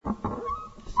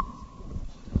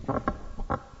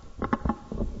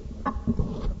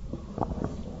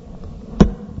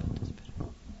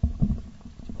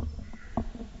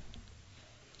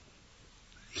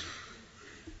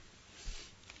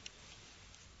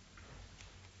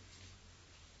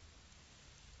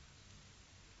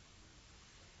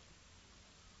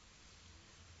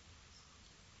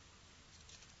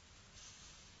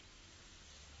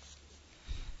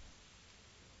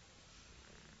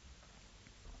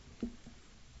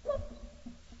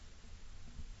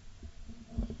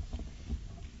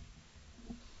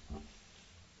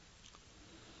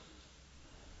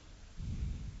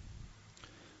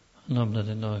الحمد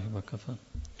لله وكفى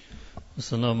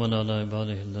وسلام على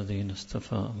عباده الذين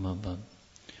اصطفى أما بعد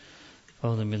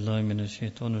أعوذ بالله من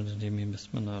الشيطان الرجيم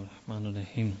بسم الله الرحمن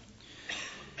الرحيم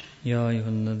يا أيها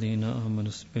الذين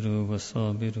آمنوا اصبروا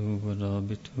وصابروا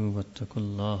ورابطوا واتقوا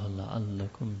الله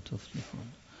لعلكم تفلحون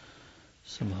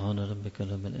سبحان ربك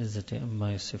رب العزة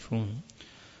عما يصفون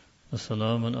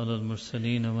وسلام على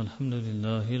المرسلين والحمد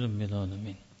لله رب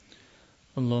العالمين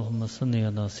اللهم صل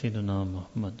على سيدنا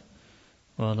محمد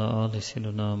وعلى آل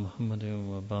سيدنا محمد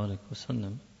وبارك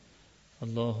وسلم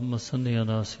اللهم صل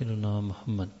على سيدنا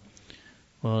محمد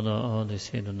وعلى آل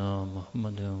سيدنا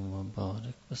محمد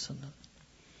وبارك وسلم.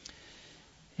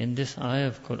 In this ayah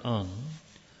of Quran,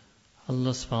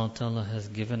 Allah subhanahu wa ta'ala has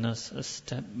given us a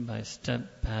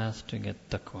step-by-step path to get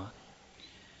taqwa.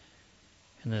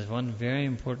 And there's one very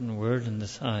important word in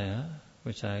this ayah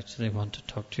which I actually want to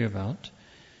talk to you about.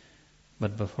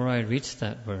 But before I reach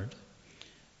that word,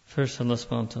 first Allah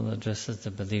subhanahu wa ta'ala addresses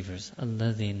the believers,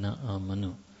 alladhina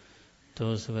amanu,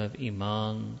 those who have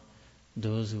iman,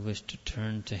 those who wish to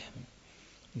turn to Him,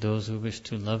 those who wish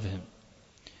to love Him.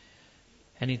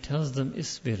 And He tells them,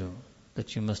 isbiru,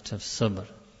 that you must have sabr.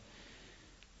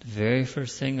 The very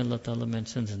first thing Allah ta'ala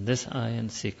mentions in this ayah and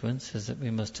sequence is that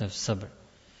we must have sabr.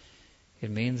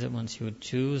 It means that once you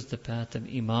choose the path of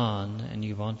iman and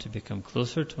you want to become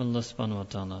closer to Allah subhanahu wa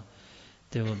ta'ala,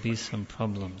 there will be some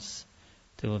problems.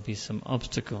 There will be some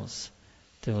obstacles.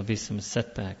 There will be some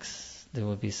setbacks. There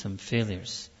will be some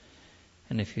failures.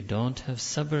 And if you don't have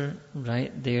sabr,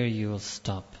 right there you will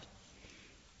stop.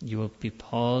 You will be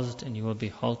paused and you will be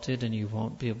halted and you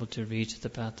won't be able to reach the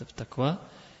path of taqwa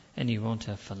and you won't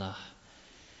have falah.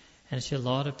 And see, a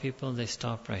lot of people, they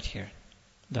stop right here.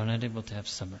 They're not able to have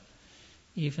sabr.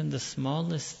 Even the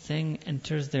smallest thing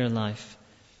enters their life.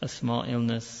 A small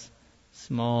illness,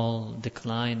 small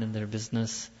decline in their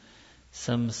business,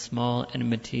 some small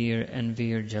enmity or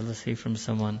envy or jealousy from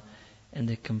someone, and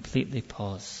they completely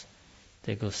pause.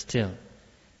 They go still.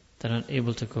 They're not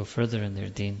able to go further in their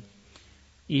deen.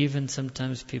 Even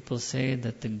sometimes people say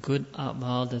that the good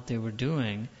a'mal that they were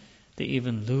doing, they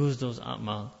even lose those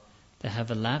a'mal. They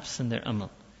have a lapse in their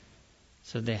amal.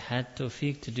 So they had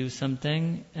tawfiq to do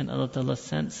something, and Allah Ta'ala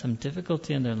sent some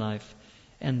difficulty in their life,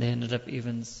 and they ended up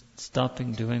even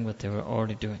stopping doing what they were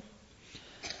already doing.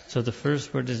 So the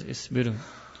first word is isbiru.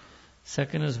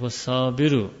 Second is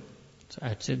wasabiru. So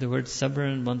actually the word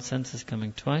sabr in one sense is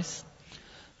coming twice.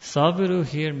 Sabiru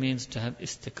here means to have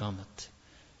istiqamat.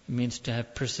 It means to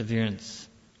have perseverance,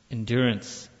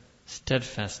 endurance,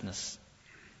 steadfastness.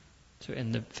 So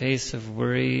in the face of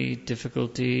worry,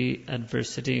 difficulty,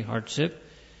 adversity, hardship,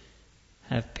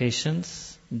 have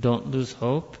patience, don't lose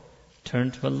hope,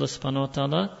 turn to Allah subhanahu wa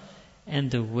ta'ala. And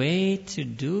the way to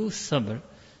do sabr,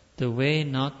 the way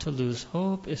not to lose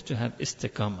hope, is to have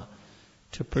istiqamah,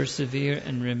 to persevere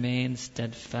and remain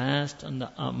steadfast on the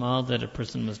a'mal that a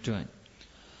person was doing.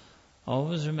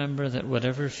 Always remember that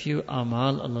whatever few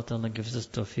a'mal Allah Ta'ala gives us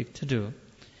tawfiq to do,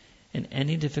 in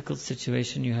any difficult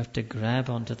situation you have to grab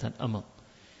onto that amal.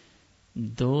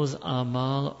 Those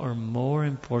a'mal are more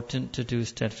important to do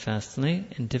steadfastly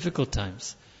in difficult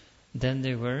times than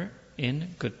they were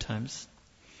in good times.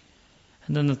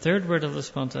 And then the third word Allah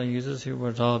subhanahu wa ta'ala uses here,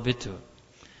 rabitu.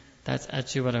 That's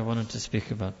actually what I wanted to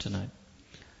speak about tonight.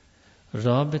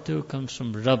 Rabitu comes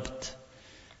from rabt.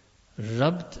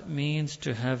 Rabt means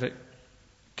to have a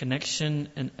connection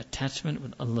and attachment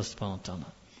with Allah subhanahu wa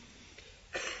ta'ala.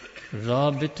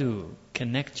 Rabitu,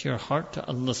 connect your heart to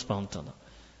Allah subhanahu wa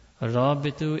ta'ala.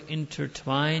 Rabitu,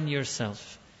 intertwine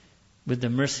yourself with the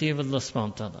mercy of Allah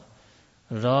subhanahu wa ta'ala.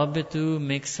 Rabitu,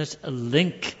 make such a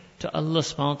link to Allah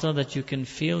subhanahu wa ta'ala that you can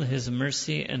feel His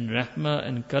mercy and rahmah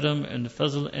and karam and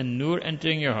fazl and nur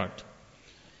entering your heart.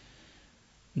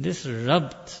 This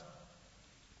rabt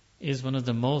is one of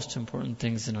the most important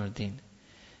things in our deen.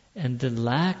 And the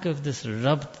lack of this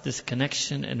rabt, this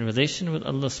connection and relation with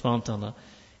Allah subhanahu wa ta'ala,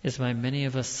 is why many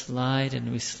of us slide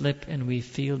and we slip and we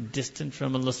feel distant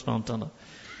from Allah subhanahu wa ta'ala.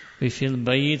 We feel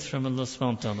ba'id from Allah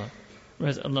subhanahu wa ta'ala.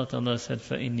 Whereas Allah ta'ala said,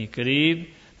 فَإِنِّي قَرِيب,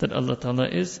 that Allah ta'ala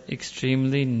is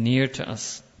extremely near to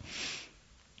us.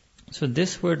 So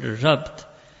this word rabt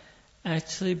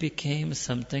actually became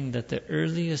something that the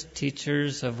earliest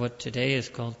teachers of what today is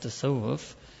called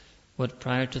tasawwuf, what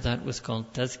prior to that was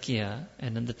called tazkiyah,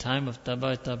 and in the time of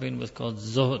Taba'i Tabi'in was called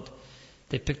zuhd.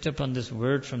 They picked up on this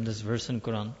word from this verse in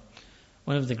Quran.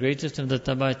 One of the greatest of the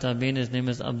Taba'i Tabi'in, his name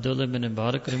is Abdullah bin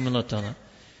Mubarak rahimahullah ta'ala.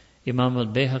 Imam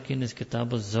al-Bayhaqi in his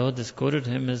Kitab al-Zuhd has quoted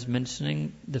him as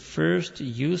mentioning the first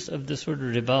use of this word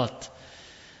ribat.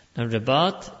 Now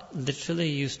ribat literally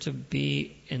used to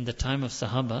be in the time of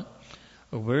Sahaba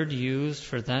a word used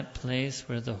for that place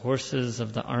where the horses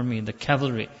of the army, the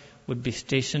cavalry, would be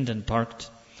stationed and parked.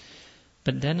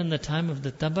 But then in the time of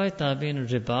the Tabai Tabi'in,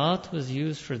 Ribat was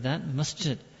used for that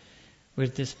masjid, where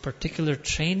this particular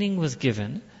training was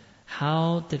given,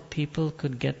 how that people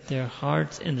could get their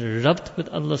hearts rubbed with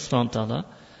Allah subhanahu wa ta'ala,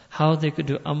 how they could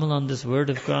do amal on this word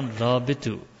of Quran,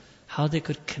 Rabitu, how they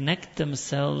could connect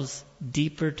themselves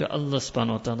deeper to Allah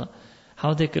subhanahu wa ta'ala,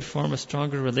 how they could form a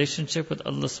stronger relationship with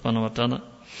Allah subhanahu wa ta'ala.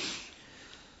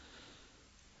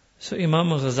 So Imam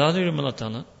Ghazali rahimahullah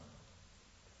ta'ala,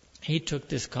 he took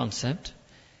this concept,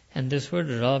 and this word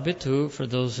Rabitu, for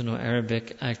those who know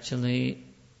Arabic, actually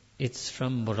it's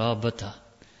from Murabata.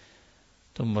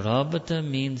 So Murabata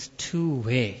means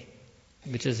two-way,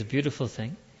 which is a beautiful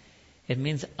thing. It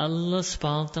means Allah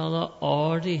subhanahu wa ta'ala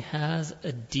already has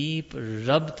a deep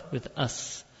rubbed with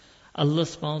us. Allah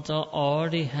subhanahu wa ta'ala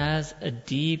already has a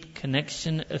deep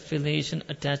connection, affiliation,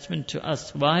 attachment to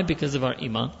us. Why? Because of our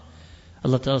iman.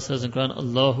 Allah ta'ala says in Quran,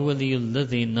 Allahu waliyul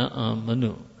ladhina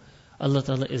amanu. Allah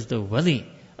ta'ala is the wali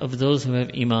of those who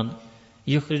have iman.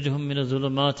 Yukhrijuhum min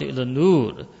az-zulumati ila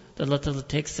nur. Allah ta'ala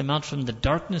takes them out from the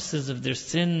darknesses of their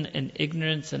sin and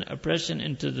ignorance and oppression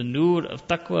into the nur of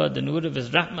taqwa, the nur of His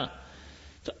rahmah.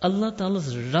 So Allah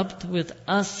Ta'ala's rabt with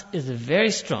us is very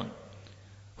strong.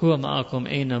 Huwa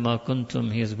ma'akum ayna ma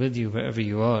kuntum. He is with you wherever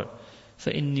you are.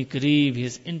 فَإِنِّي قَرِيبٌ. He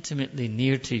is intimately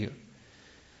near to you.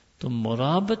 So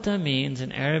murabata means,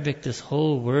 in Arabic, this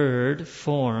whole word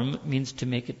form means to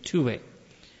make it two-way.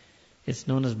 It's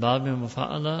known as Bab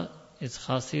Mufa'ala. Its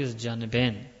khasi is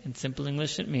janibain. In simple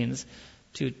English, it means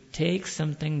to take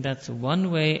something that's one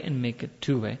way and make it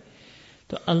two-way.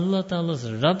 So Allah Ta'ala's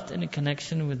rabt and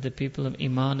connection with the people of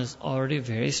Iman is already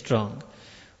very strong.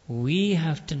 We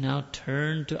have to now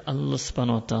turn to Allah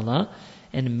subhanahu wa ta'ala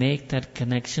and make that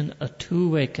connection a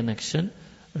two-way connection,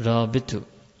 rabitu.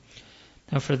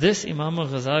 Now for this, Imam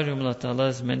al-Ghazali rahimahullah ta'ala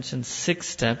has mentioned 6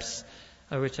 steps,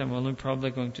 of which I'm only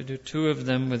probably going to do 2 of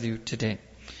them with you today.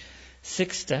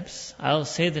 6 steps. I'll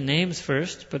say the names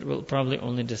first, but we'll probably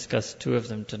only discuss 2 of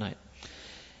them tonight.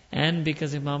 And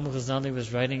because Imam al-Ghazali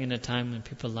was writing in a time when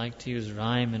people like to use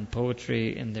rhyme and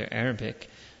poetry in their Arabic,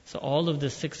 so all of the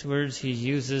 6 words he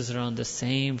uses are on the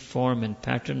same form and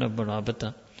pattern of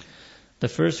murabata. The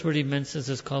first word he mentions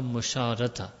is called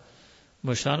musharata.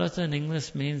 Musharata in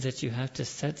English means that you have to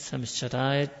set some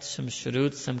sharait, some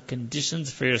shurut, some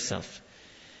conditions for yourself.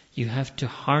 You have to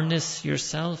harness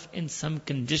yourself in some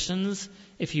conditions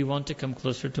if you want to come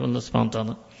closer to Allah subhanahu wa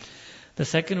ta'ala. The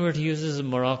second word he uses is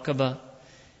muraqabah.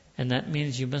 And that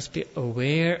means you must be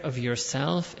aware of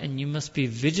yourself and you must be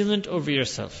vigilant over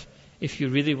yourself if you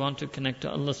really want to connect to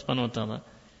Allah subhanahu wa ta'ala.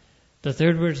 The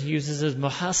third word he uses is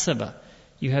muhasabah.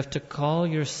 You have to call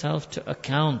yourself to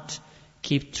account.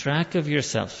 Keep track of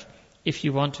yourself if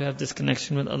you want to have this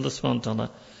connection with Allah subhanahu wa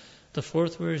ta'ala. The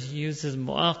fourth word he uses is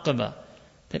mu'aqabah.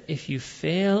 That if you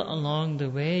fail along the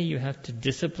way, you have to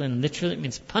discipline. Literally, it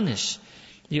means punish.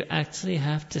 You actually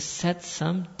have to set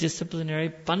some disciplinary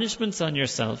punishments on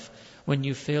yourself when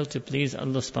you fail to please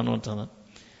Allah subhanahu wa ta'ala.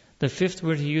 The fifth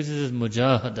word he uses is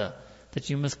mujahada. That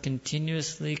you must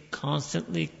continuously,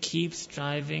 constantly keep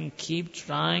striving, keep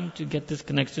trying to get this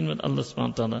connection with Allah subhanahu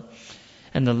wa ta'ala.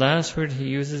 And the last word he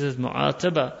uses is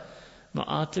mu'ataba.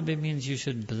 Mu'ataba means you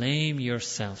should blame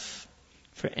yourself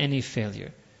for any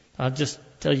failure. I'll just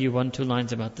tell you 1-2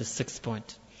 lines about this 6th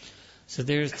point. So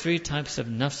there's 3 types of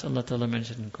nafs Allah Ta'ala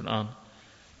mentioned in Quran.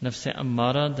 Nafs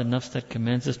ammara, the nafs that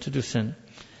commands us to do sin.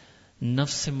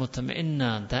 Nafs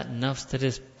mutma'inna, that nafs that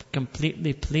is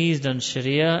completely pleased on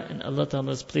Sharia, and Allah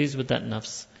Ta'ala is pleased with that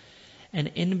nafs.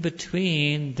 And in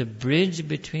between, the bridge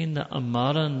between the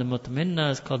ammara and the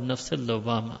mutma'inna is called nafs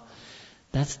al-lawama.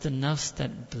 That's the nafs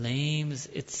that blames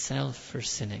itself for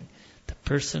sinning. The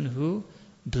person who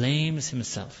blames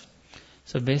himself.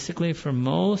 So basically, for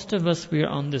most of us, we are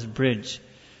on this bridge.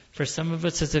 For some of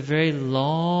us, it's a very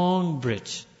long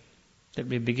bridge. That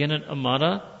we begin at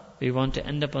Amara, we want to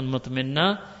end up on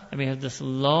Mutma'inna, and we have this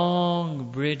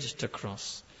long bridge to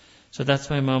cross. So that's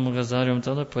why Imam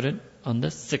al-Ghazali put it on the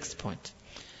 6th point.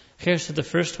 Here, so the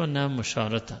first one now,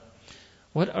 musharata.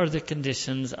 What are the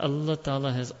conditions? Allah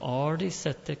Ta'ala has already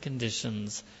set the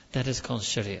conditions. That is called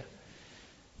Sharia.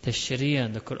 The Sharia,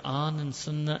 the Quran and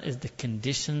Sunnah is the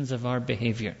conditions of our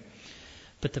behavior.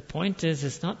 But the point is,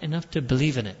 it's not enough to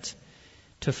believe in it.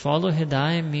 To follow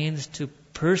Hidayah means to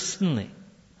personally,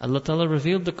 Allah Ta'ala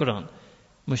revealed the Quran.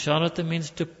 Musharata means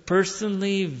to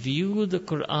personally view the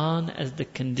Quran as the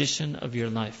condition of your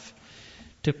life.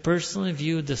 To personally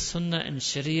view the Sunnah and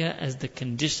Sharia as the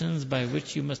conditions by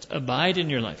which you must abide in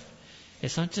your life.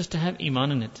 It's not just to have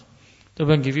Iman in it. So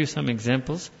I'll give you some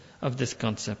examples of this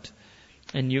concept.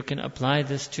 And you can apply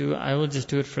this to, I will just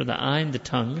do it for the eye and the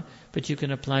tongue, but you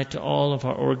can apply it to all of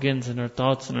our organs and our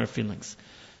thoughts and our feelings.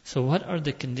 So what are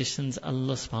the conditions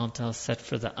Allah subhanahu wa ta'ala set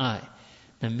for the eye?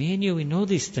 Now me and you, we know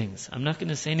these things. I'm not going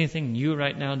to say anything new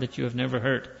right now that you have never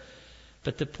heard.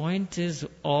 But the point is,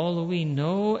 all we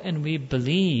know and we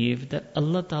believe that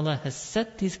Allah ta'ala has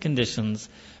set these conditions,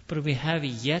 but we have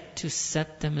yet to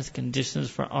set them as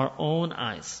conditions for our own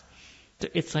eyes. So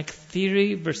it's like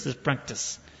theory versus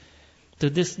practice. So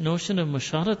this notion of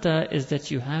musharata is that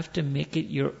you have to make it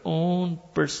your own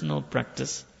personal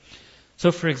practice.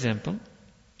 So for example,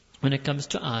 when it comes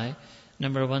to eye,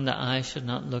 number one, the eye should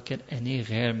not look at any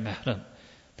ghair mahram.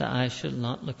 The eye should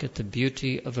not look at the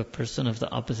beauty of a person of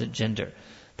the opposite gender.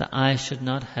 The eye should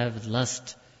not have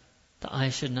lust. The eye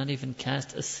should not even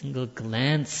cast a single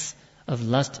glance of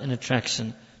lust and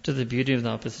attraction to the beauty of the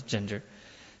opposite gender.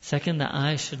 Second, the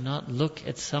eye should not look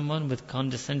at someone with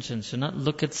condescension, should not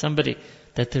look at somebody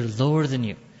that they're lower than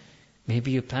you.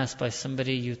 Maybe you pass by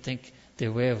somebody, you think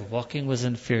their way of walking was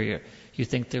inferior. You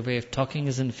think their way of talking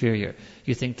is inferior.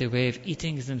 You think their way of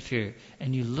eating is inferior.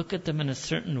 And you look at them in a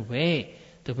certain way.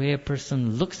 The way a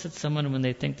person looks at someone when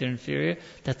they think they're inferior,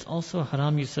 that's also a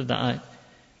haram use of the eye.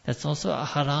 That's also a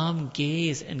haram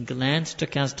gaze and glance to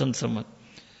cast on someone.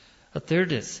 A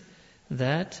third is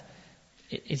that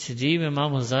it's Ajib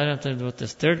Imam Hazara with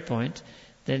this third point,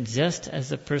 that just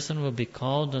as a person will be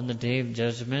called on the Day of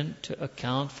Judgment to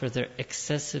account for their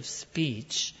excessive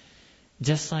speech,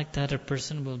 just like that a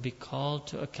person will be called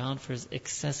to account for his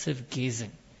excessive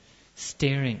gazing,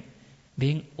 staring,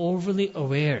 being overly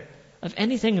aware of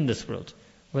anything in this world.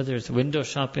 Whether it's window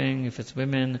shopping, if it's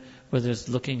women, whether it's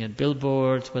looking at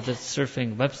billboards, whether it's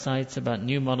surfing websites about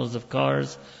new models of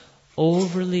cars,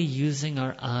 overly using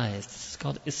our eyes. This is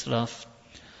called israf.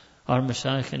 Our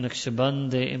Mashayikh in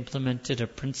Naqshband, they implemented a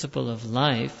principle of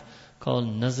life called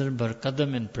nazar bar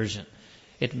qadam in Persian.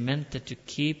 It meant that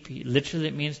literally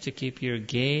it means to keep your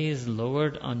gaze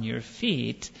lowered on your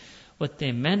feet. What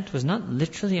they meant was not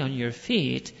literally on your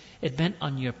feet, it meant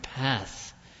on your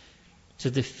path. So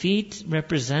the feet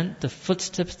represent the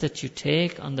footsteps that you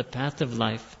take on the path of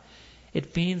life.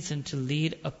 It means to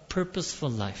lead a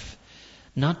purposeful life.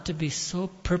 Not to be so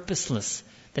purposeless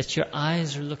that your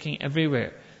eyes are looking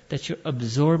everywhere, that you're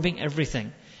absorbing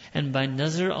everything. And by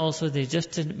nazar also, they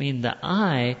just didn't mean the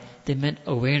eye, they meant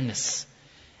awareness.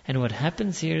 And what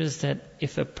happens here is that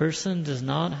if a person does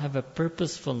not have a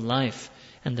purposeful life,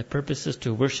 and the purpose is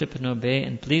to worship and obey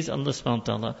and please Allah subhanahu wa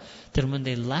ta'ala, then when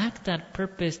they lack that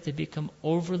purpose, they become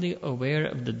overly aware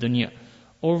of the dunya,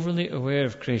 overly aware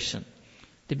of creation.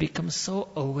 They become so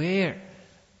aware.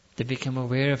 They become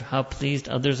aware of how pleased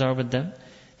others are with them.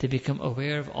 They become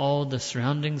aware of all the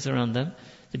surroundings around them.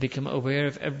 They become aware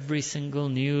of every single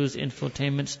news,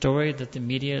 infotainment story that the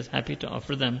media is happy to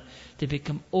offer them. They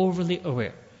become overly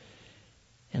aware.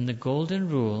 And the golden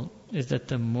rule is that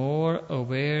the more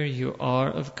aware you are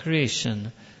of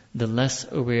creation, the less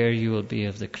aware you will be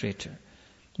of the Creator.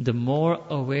 The more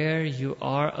aware you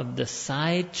are of the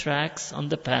side tracks on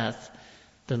the path,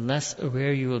 the less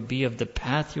aware you will be of the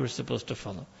path you are supposed to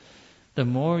follow. The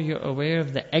more you're aware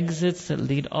of the exits that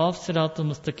lead off Sirat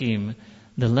al-Mustaqim,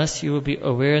 the less you will be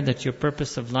aware that your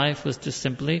purpose of life was to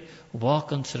simply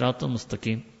walk on Sirat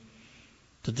al-Mustaqim.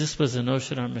 So this was a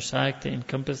notion our Mashayikh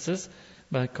encompasses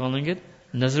by calling it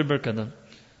nazar bar qadam.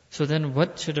 So then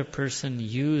what should a person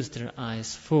use their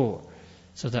eyes for?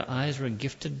 So their eyes were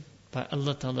gifted by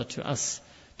Allah Ta'ala to us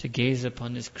to gaze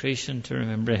upon His creation, to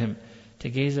remember Him, to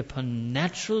gaze upon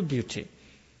natural beauty,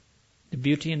 the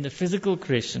beauty in the physical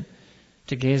creation,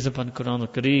 to gaze upon Quran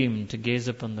al-Kareem, to gaze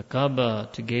upon the Kaaba,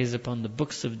 to gaze upon the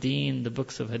books of Deen, the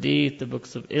books of Hadith, the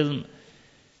books of Ilm.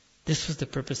 This was the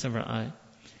purpose of our eye.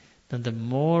 Then the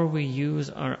more we use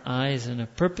our eyes in a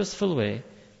purposeful way,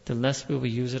 the less we will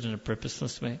use it in a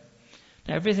purposeless way.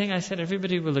 Now everything I said,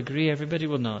 everybody will agree, everybody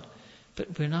will not.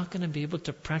 But we're not going to be able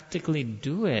to practically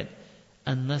do it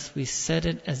unless we set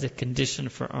it as a condition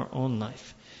for our own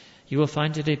life. You will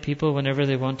find today people, whenever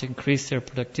they want to increase their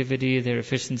productivity, their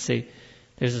efficiency,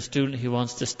 there's a student who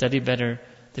wants to study better,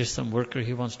 there's some worker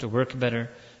who wants to work better,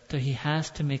 so he has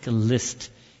to make a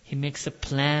list. He makes a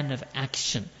plan of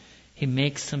action. He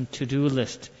makes some to-do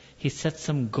list. He sets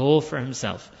some goal for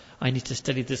himself. I need to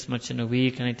study this much in a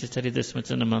week, I need to study this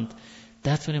much in a month.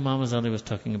 That's what Imam Ghazali was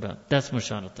talking about. That's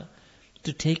musharata.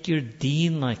 To take your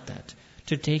deen like that.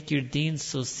 To take your deen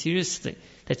so seriously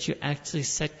that you actually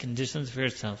set conditions for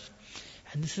yourself.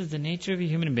 And this is the nature of a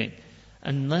human being.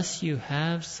 Unless you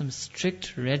have some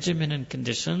strict regimen and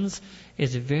conditions,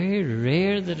 it's very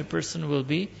rare that a person will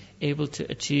be able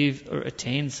to achieve or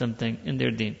attain something in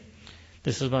their deen.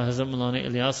 This is why Hazrat Maulana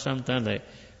Ilyas Rahmatullah,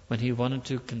 when he wanted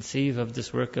to conceive of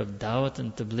this work of da'wat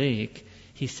and tabligh,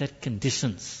 he set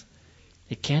conditions.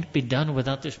 It can't be done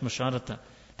without this musharata.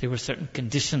 There were certain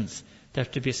conditions. There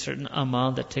has to be a certain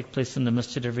amal that take place in the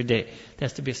masjid every day. There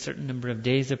has to be a certain number of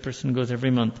days a person goes every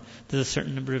month. There's a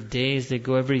certain number of days they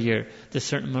go every year. There's a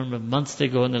certain number of months they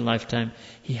go in their lifetime.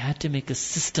 He had to make a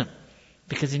system,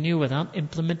 because he knew without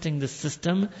implementing the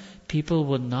system, people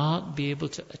would not be able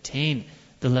to attain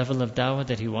the level of da'wah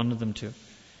that he wanted them to.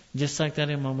 Just like that,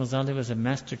 Imam Ghazali was a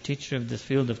master teacher of this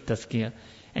field of tazkiyah.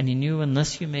 And he knew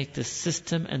unless you make this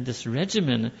system and this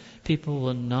regimen, people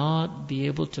will not be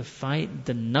able to fight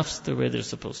the nafs the way they're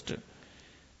supposed to.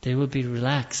 They will be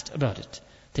relaxed about it.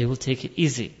 They will take it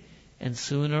easy. And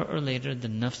sooner or later, the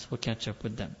nafs will catch up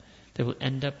with them. They will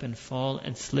end up and fall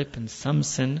and slip in some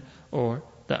sin or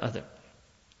the other.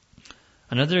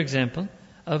 Another example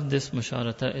of this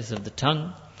musharata is of the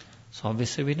tongue. So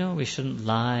obviously we know we shouldn't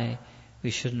lie, we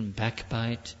shouldn't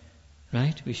backbite,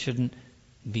 right? We shouldn't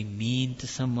be mean to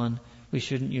someone, we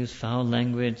shouldn't use foul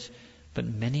language. But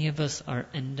many of us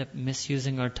end up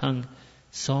misusing our tongue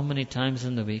so many times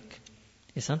in the week.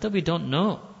 It's not that we don't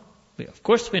know. Of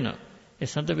course we know.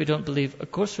 It's not that we don't believe.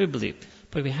 Of course we believe.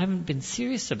 But we haven't been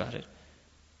serious about it.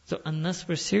 So unless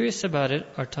we're serious about it,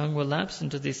 our tongue will lapse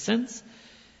into these sins.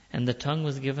 And the tongue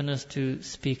was given us to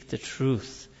speak the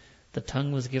truth. The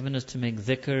tongue was given us to make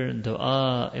dhikr,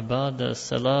 dua, ibadah,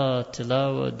 salah,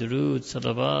 tilawah, durood,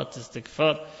 salawat,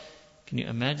 istighfar. Can you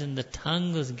imagine? The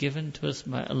tongue was given to us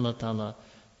by Allah Ta'ala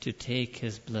to take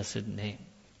His blessed name.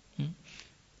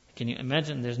 Can you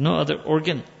imagine? There's no other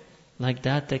organ like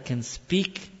that can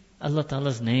speak Allah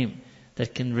Ta'ala's name,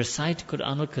 that can recite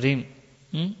Quran al-Kareem.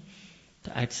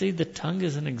 Actually, the tongue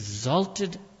is an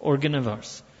exalted organ of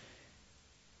ours.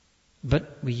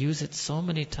 But we use it so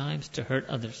many times to hurt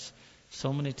others,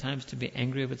 so many times to be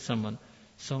angry with someone,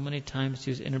 so many times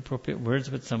to use inappropriate words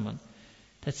with someone.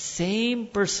 That same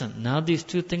person, now these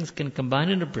two things can combine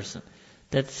in a person.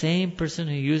 That same person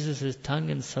who uses his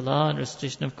tongue in salah and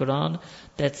recitation of Quran,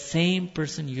 that same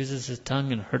person uses his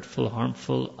tongue in hurtful,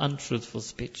 harmful, untruthful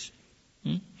speech.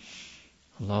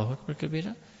 Allahu Akbar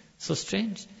Kabira. So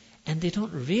strange. And they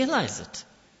don't realize it.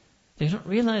 They don't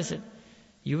realize it.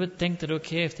 You would think that,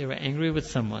 okay, if they were angry with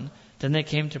someone, then they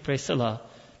came to pray salah,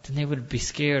 then they would be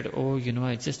scared. Oh,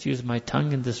 I just used my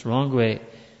tongue in this wrong way.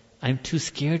 I'm too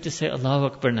scared to say Allahu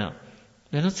Akbar now.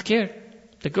 They're not scared.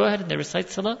 They go ahead and they recite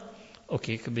salah.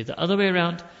 Okay, it could be the other way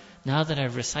around. Now that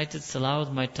I've recited salah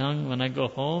with my tongue, when I go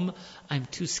home, I'm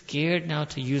too scared now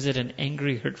to use it in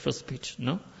angry, hurtful speech.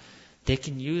 No. They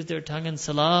can use their tongue in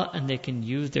salah and they can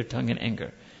use their tongue in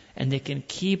anger. And they can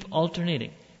keep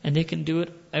alternating. And they can do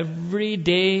it every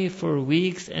day for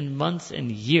weeks and months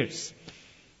and years.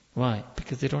 Why?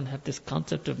 Because they don't have this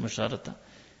concept of musharata.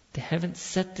 They haven't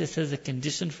set this as a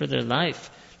condition for their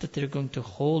life, that they're going to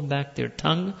hold back their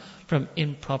tongue from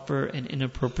improper and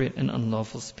inappropriate and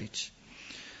unlawful speech.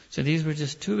 So these were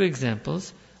just two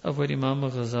examples of what Imam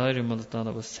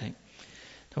Ghazali was saying.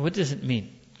 Now what does it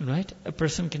mean? Right? A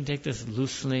person can take this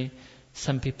loosely.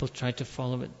 Some people try to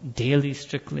follow it daily,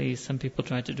 strictly. Some people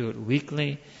try to do it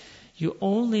weekly. You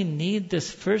only need this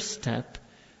first step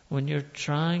when you're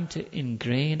trying to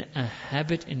ingrain a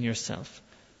habit in yourself,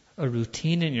 a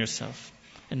routine in yourself.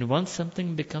 And once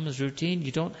something becomes routine,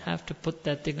 you don't have to put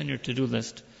that thing on your to-do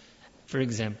list. For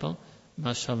example,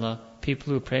 mashallah,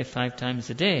 people who pray 5 times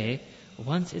a day,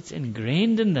 once it's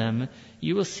ingrained in them,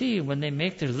 you will see when they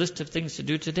make their list of things to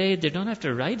do today, they don't have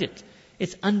to write it.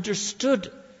 It's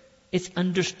understood. It's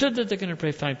understood that they're going to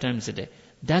pray 5 times a day.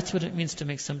 That's what it means to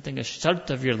make something a shart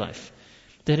of your life.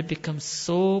 That it becomes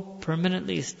so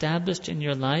permanently established in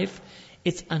your life,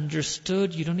 it's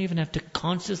understood. You don't even have to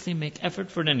consciously make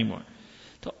effort for it anymore.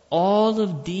 So all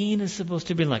of deen is supposed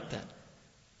to be like that.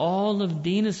 All of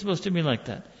deen is supposed to be like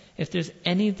that. If there's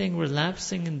anything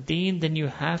relapsing in deen, then you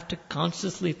have to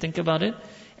consciously think about it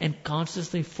and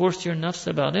consciously force your nafs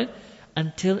about it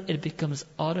until it becomes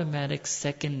automatic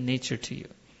second nature to you.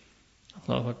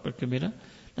 Allahu Akbar Kabira.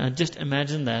 Now just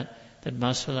imagine that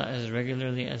mashallah, as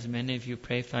regularly as many of you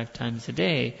pray 5 times a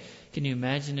day, can you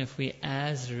imagine if we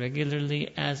as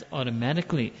regularly, as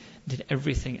automatically did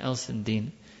everything else in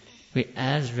deen? We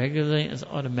as regularly, as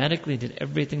automatically did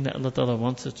everything that Allah Ta'ala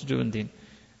wants us to do in deen.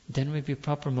 Then we'd be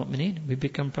proper mu'mineen. We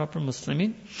become proper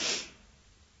Muslimin.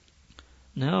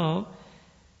 Now,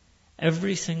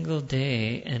 every single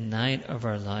day and night of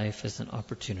our life is an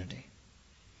opportunity.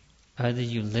 Either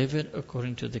you live it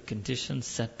according to the conditions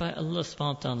set by Allah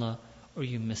subhanahu wa ta'ala, or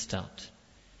you missed out.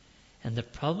 And the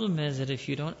problem is that if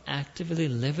you don't actively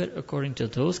live it according to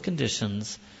those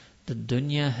conditions, the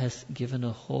dunya has given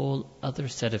a whole other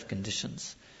set of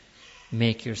conditions.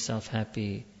 Make yourself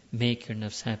happy, make your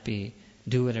nafs happy,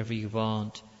 do whatever you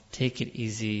want, take it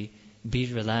easy,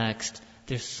 be relaxed.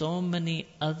 There's so many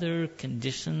other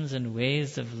conditions and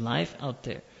ways of life out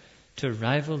there to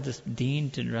rival this deen,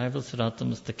 to rival Sirat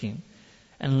al-Mustaqim.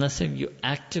 Unless if you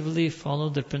actively follow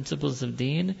the principles of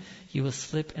deen, you will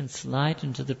slip and slide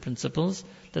into the principles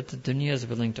that the dunya is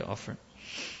willing to offer.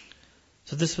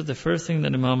 So this was the first thing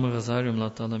that Imam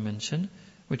Ghazali mentioned,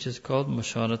 which is called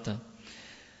musharata.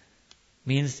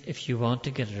 Means if you want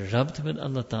to get rubbed with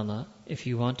Allah Ta'ala, if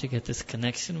you want to get this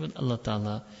connection with Allah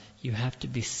Ta'ala, you have to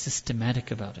be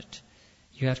systematic about it.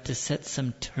 You have to set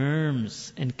some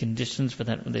terms and conditions for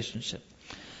that relationship.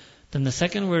 Then the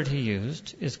second word he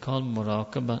used is called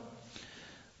muraqabah.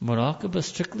 Muraqabah,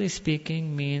 strictly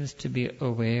speaking, means to be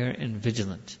aware and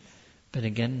vigilant. But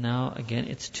again,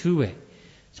 it's two-way.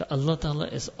 So Allah Ta'ala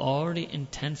is already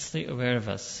intensely aware of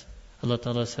us. Allah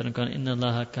Ta'ala said, Inna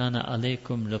Allaha kana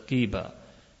alaykum raqiba.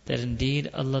 That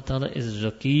indeed Allah Ta'ala is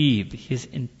raqib. He is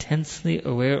intensely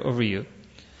aware over you.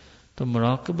 The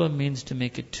muraqabah means to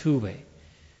make it two-way.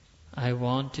 I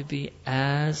want to be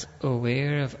as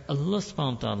aware of Allah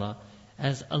subhanahu wa ta'ala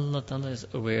as Allah ta'ala is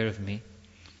aware of me.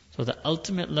 So the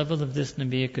ultimate level of this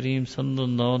Nabi Kareem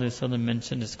sallallahu alayhi wa sallam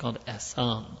mentioned is called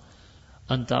ihsan.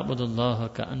 An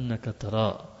ta'budullaha ka'annaka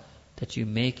tara. That you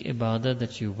make ibadah,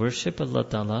 that you worship Allah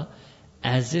ta'ala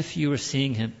as if you were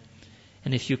seeing Him.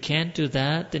 And if you can't do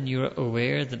that, then you are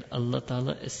aware that Allah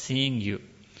ta'ala is seeing you.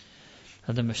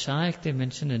 Now the Mashayikh, they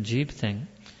mention a ajeeb thing,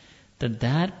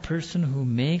 that person who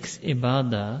makes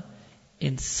ibadah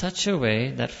in such a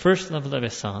way, that first level of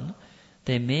ihsan,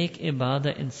 they make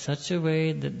ibadah in such a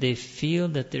way that they feel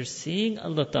that they're seeing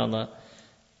Allah Ta'ala.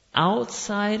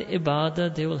 Outside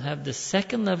ibadah, they will have the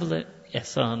second level of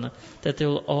ihsan, that they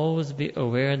will always be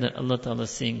aware that Allah Ta'ala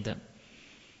is seeing them.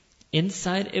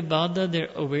 Inside ibadah, they're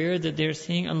aware that they're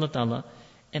seeing Allah Ta'ala.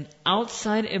 And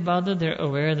outside ibadah, they're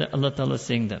aware that Allah Ta'ala is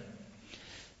seeing them.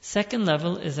 Second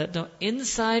level is that now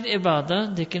inside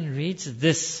ibadah, they can reach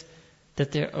this,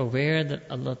 that they're aware that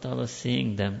Allah Ta'ala is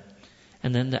seeing them.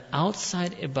 And then the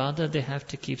outside ibadah, they have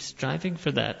to keep striving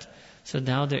for that. So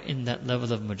now they're in that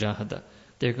level of mujahada.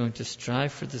 They're going to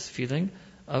strive for this feeling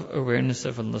of awareness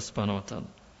of Allah subhanahu wa ta'ala.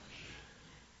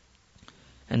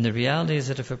 And the reality is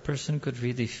that if a person could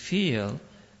really feel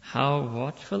how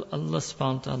watchful Allah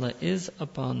subhanahu wa ta'ala is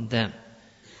upon them,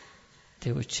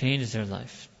 they would change their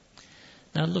life.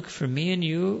 Now look, for me and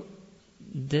you,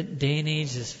 the day and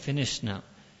age is finished now,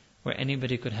 where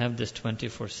anybody could have this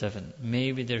 24/7.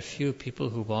 Maybe there are few people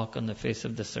who walk on the face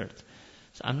of this earth.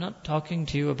 So I'm not talking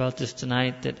to you about this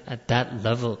tonight that at that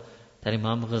level that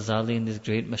Imam Ghazali and these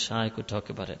great mashayikh would talk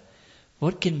about it.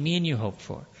 What can me and you hope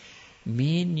for?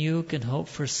 Me and you can hope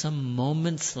for some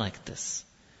moments like this.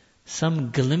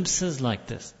 Some glimpses like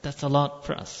this. That's a lot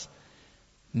for us.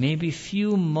 Maybe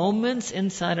few moments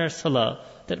inside our salah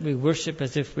that we worship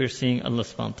as if we're seeing Allah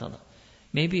subhanahu wa ta'ala.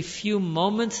 Maybe few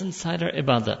moments inside our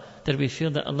ibadah that we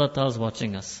feel that Allah ta'ala is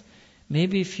watching us.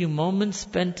 Maybe a few moments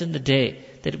spent in the day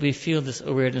that we feel this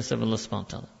awareness of Allah subhanahu wa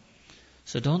ta'ala.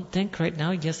 So don't think right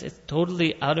now, yes, it's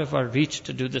totally out of our reach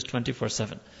to do this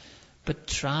 24/7. But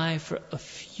try for a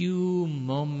few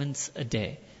moments a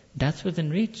day. That's within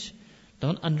reach.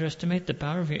 Don't underestimate the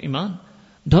power of your iman.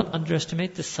 Don't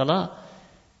underestimate the salah.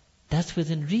 That's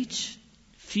within reach.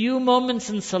 Few moments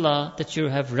in salah that you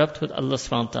have rubbed with Allah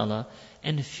subhanahu wa ta'ala,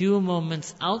 and a few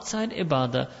moments outside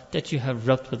ibadah that you have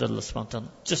rubbed with Allah subhanahu wa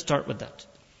ta'ala. Just start with that.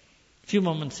 Few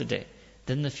moments a day.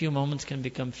 Then the few moments can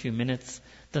become few minutes.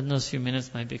 Then those few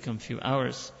minutes might become few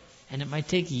hours. And it might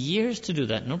take years to do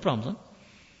that, no problem.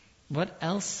 What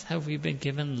else have we been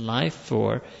given life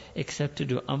for except to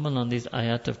do amal on these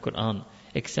ayat of Quran,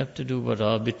 except to do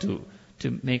warabitu,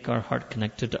 to make our heart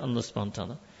connected to Allah subhanahu wa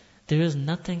ta'ala? There is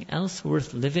nothing else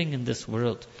worth living in this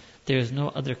world. There is no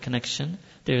other connection.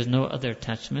 There is no other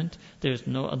attachment. There is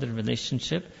no other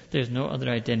relationship. There is no other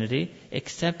identity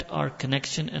except our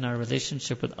connection and our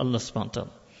relationship with Allah subhanahu wa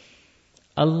ta'ala.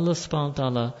 Allah subhanahu wa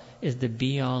ta'ala is the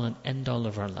be-all and end-all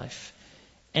of our life.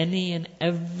 Any and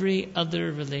every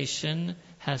other relation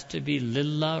has to be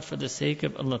lillah, for the sake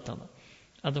of Allah ta'ala.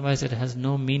 Otherwise it has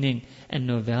no meaning and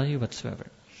no value whatsoever.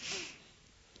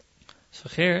 So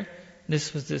here,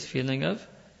 this was this feeling of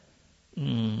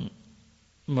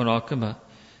muraqabah.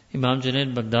 Imam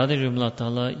Junaid Baghdadi rahimahullah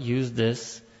ta'ala used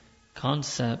this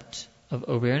concept of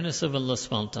awareness of Allah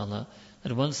subhanahu wa ta'ala,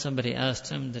 that once somebody asked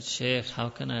him that, Shaykh, how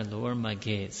can I lower my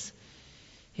gaze?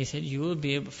 He said, you will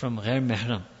be able, from ghair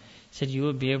mihram, he said, you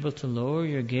will be able to lower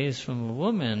your gaze from a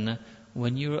woman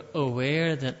when you're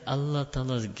aware that Allah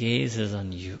ta'ala's gaze is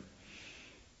on you.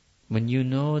 When you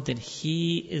know that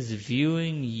He is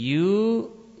viewing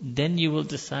you then you will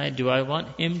decide, do I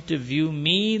want him to view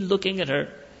me looking at her?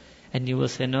 And you will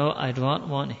say, no, I don't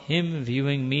want him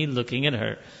viewing me looking at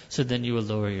her. So then you will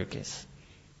lower your gaze.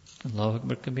 Allahu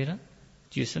Akbar Kabira.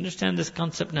 Do you understand this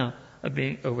concept now of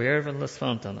being aware of Allah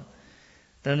subhanahu wa ta'ala?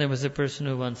 Then there was a person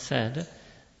who once said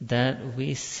that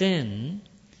we sin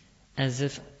as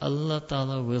if Allah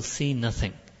ta'ala will see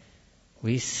nothing.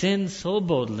 We sin so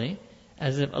boldly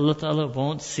as if Allah ta'ala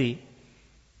won't see.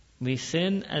 We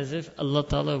sin as if Allah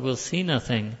ta'ala will see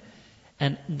nothing.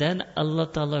 And then Allah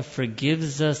ta'ala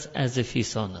forgives us as if He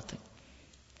saw nothing.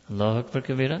 Allahu Akbar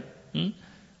Kabira.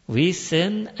 We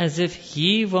sin as if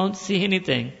He won't see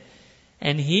anything.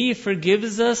 And He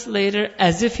forgives us later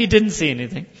as if He didn't see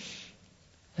anything.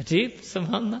 Ajeeb,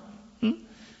 subhanallah.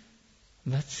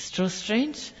 That's so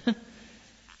strange.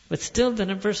 But still, then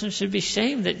a person should be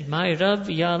ashamed that, my Rabb,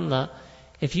 Ya Allah,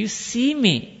 if you see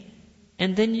me,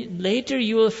 and then later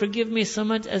you will forgive me so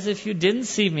much as if you didn't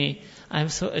see me, I'm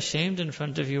so ashamed in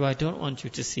front of you, I don't want you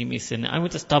to see me sinning. I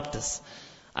want to stop this.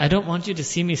 I don't want you to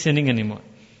see me sinning anymore.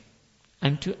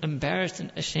 I'm too embarrassed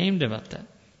and ashamed about that.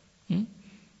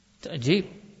 Ajeeb.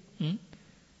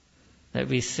 That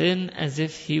we sin as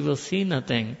if He will see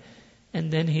nothing,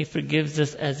 and then He forgives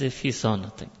us as if He saw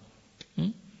nothing.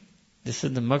 This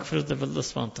is the maghfirat of Allah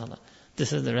subhanahu wa ta'ala.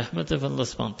 This is the rahmat of Allah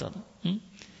subhanahu wa ta'ala.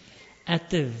 At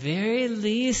the very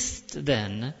least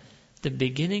then, the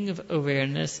beginning of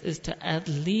awareness is to at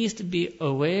least be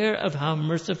aware of how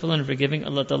merciful and forgiving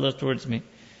Allah ta'ala is towards me.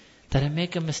 That I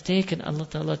make a mistake and Allah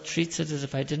ta'ala treats it as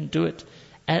if I didn't do it.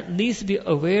 At least be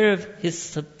aware of His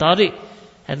sattari.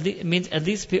 It means at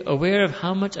least be aware of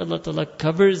how much Allah ta'ala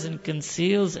covers and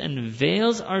conceals and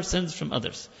veils our sins from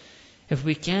others. If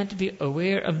we can't be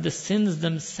aware of the sins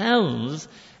themselves,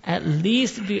 at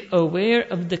least be aware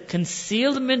of the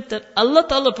concealment that Allah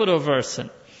ta'ala put over our sin.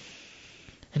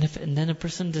 And then a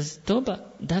person does tawbah.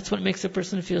 That's what makes a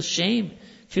person feel shame,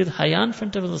 feel haya in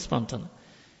front of Allah subhanahu wa ta'ala.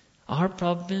 Our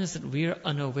problem is that we are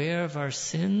unaware of our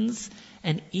sins,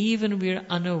 and even we are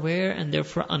unaware and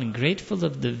therefore ungrateful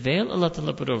of the veil Allah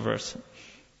ta'ala put over our sin.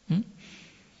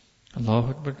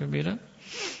 Allahu Akbar Kabira.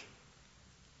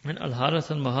 And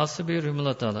Al-Harith al-Muhasibi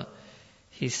rahimahullah ta'ala,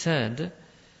 he said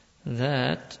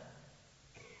that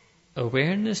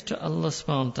awareness to Allah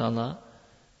subhanahu wa ta'ala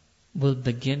will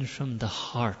begin from the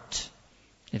heart.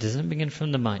 It doesn't begin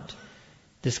from the mind.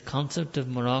 This concept of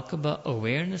muraqabah,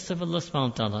 awareness of Allah subhanahu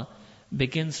wa ta'ala,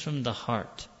 begins from the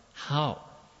heart. How?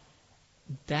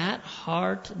 That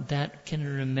heart that can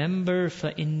remember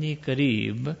فَإِنِّي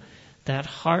قَرِيب, that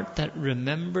heart that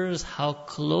remembers how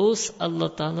close Allah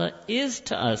ta'ala is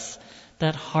to us,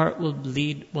 that heart will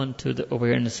lead one to the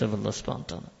awareness of Allah subhanahu wa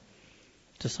ta'ala.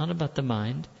 So it's not about the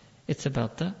mind, it's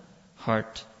about the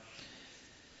heart.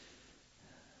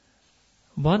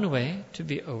 One way to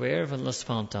be aware of Allah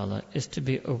subhanahu wa ta'ala is to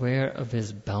be aware of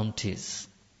His bounties,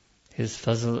 His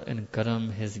fazl and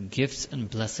karam, His gifts and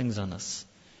blessings on us.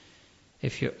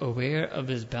 If you're aware of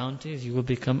His bounties, you will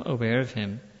become aware of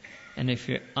Him. And if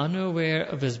you're unaware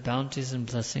of His bounties and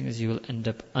blessings, you will end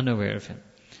up unaware of Him.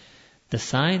 The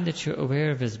sign that you're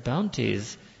aware of His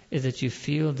bounties is that you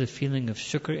feel the feeling of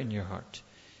shukr in your heart.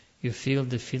 You feel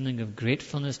the feeling of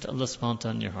gratefulness to Allah subhanahu wa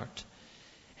ta'ala in your heart.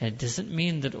 And it doesn't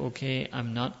mean that, okay,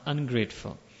 I'm not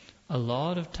ungrateful. A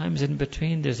lot of times in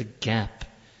between there's a gap.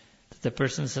 That the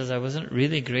person says, I wasn't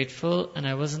really grateful and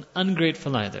I wasn't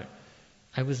ungrateful either.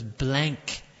 I was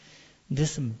blank.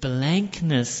 This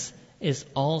blankness is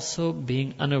also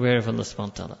being unaware of Allah subhanahu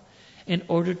wa ta'ala. In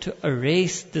order to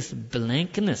erase this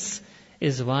blankness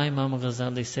is why Imam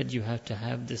Ghazali said you have to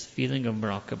have this feeling of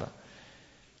muraqabah.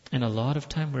 And a lot of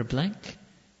time we're blank.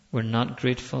 We're not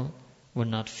grateful. We're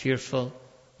not fearful.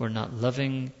 We're not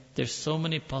loving. There's so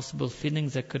many possible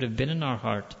feelings that could have been in our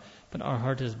heart, but our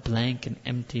heart is blank and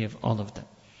empty of all of them.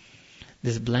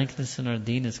 This blankness in our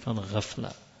deen is called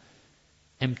ghafla.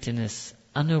 Emptiness,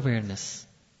 unawareness.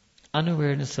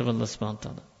 Unawareness of Allah subhanahu wa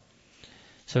ta'ala.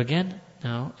 So again,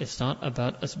 now, it's not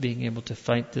about us being able to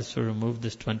fight this or remove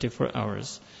this 24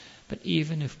 hours. But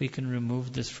even if we can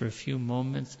remove this for a few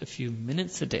moments, a few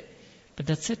minutes a day, but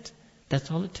that's it.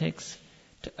 That's all it takes.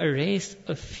 To erase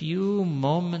a few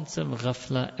moments of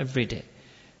ghafla every day.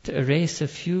 To erase a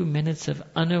few minutes of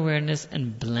unawareness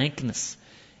and blankness.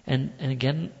 And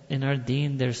again, in our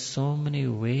deen, there's so many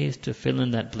ways to fill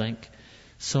in that blank.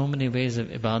 So many ways of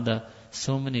ibadah.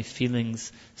 So many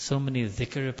feelings, so many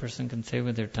dhikr a person can say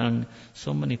with their tongue,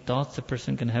 so many thoughts a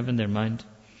person can have in their mind.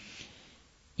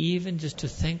 Even just to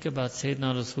think about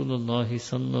Sayyidina Rasulullah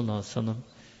sallallahu alaihi wasallam,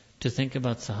 to think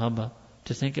about Sahaba,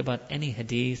 to think about any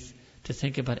hadith, to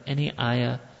think about any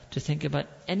ayah, to think about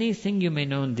anything you may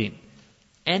know in deen.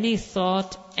 Any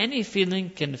thought, any feeling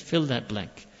can fill that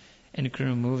blank and can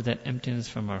remove that emptiness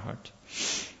from our heart.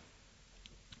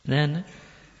 Then,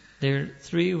 there are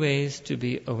 3 ways to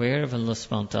be aware of Allah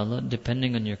subhanahu wa ta'ala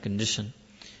depending on your condition.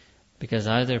 Because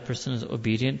either a person is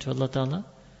obedient to Allah ta'ala,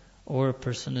 or a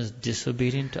person is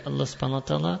disobedient to Allah subhanahu wa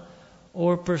ta'ala,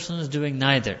 or a person is doing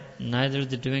neither. Neither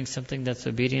they're doing something that's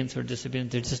obedience or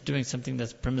disobedience, they're just doing something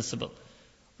that's permissible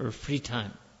or free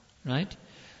time. Right?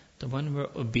 The one we're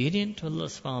obedient to Allah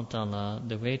subhanahu wa ta'ala,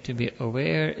 the way to be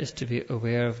aware is to be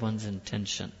aware of one's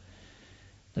intention.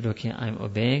 That okay, I'm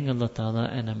obeying Allah ta'ala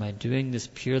and am I doing this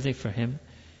purely for Him,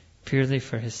 purely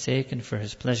for His sake and for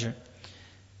His pleasure?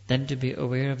 Then to be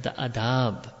aware of the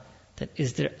adab, that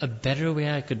is there a better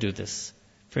way I could do this?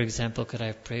 For example, could I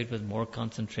have prayed with more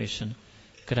concentration?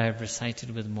 Could I have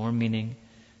recited with more meaning?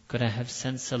 Could I have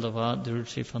sent salawat, Durood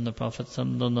Sharif on the Prophet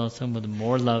sallallahu alaihi wasallam with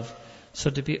more love? So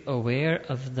to be aware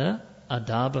of the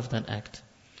adab of that act.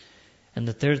 And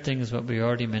the third thing is what we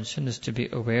already mentioned, is to be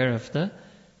aware of Allah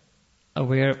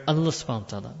subhanahu wa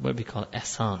ta'ala, what we call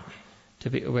ihsan. To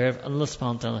be aware of Allah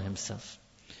subhanahu wa ta'ala Himself.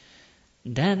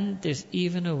 Then there's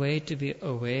even a way to be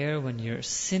aware when you're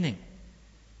sinning.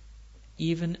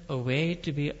 Even a way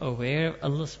to be aware of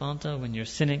Allah subhanahu wa ta'ala when you're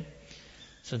sinning.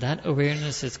 So that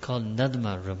awareness is called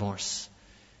nadma, remorse.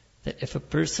 That if a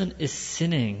person is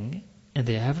sinning and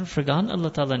they haven't forgotten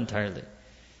Allah ta'ala entirely,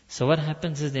 so what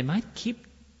happens is they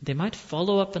might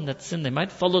follow up on that sin, they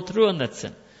might follow through on that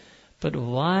sin. But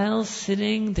while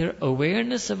sinning, their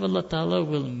awareness of Allah ta'ala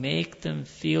will make them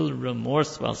feel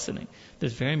remorse while sinning.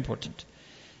 That's very important.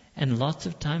 And lots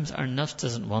of times our nafs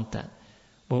doesn't want that.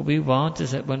 What we want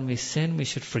is that when we sin, we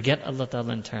should forget Allah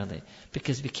ta'ala entirely,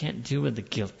 because we can't deal with the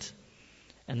guilt.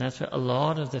 And that's why a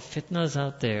lot of the fitnas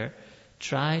out there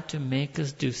try to make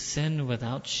us do sin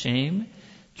without shame,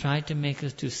 try to make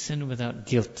us do sin without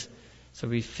guilt. So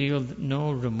we feel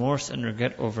no remorse and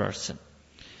regret over our sin.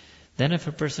 Then if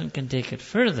a person can take it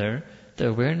further, the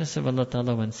awareness of Allah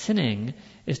ta'ala when sinning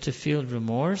is to feel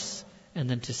remorse and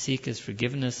then to seek His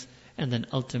forgiveness and then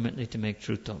ultimately to make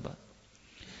true tawbah.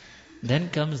 Then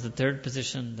comes the third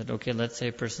position that, okay, let's say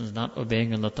a person is not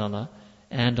obeying Allah ta'ala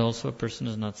and also a person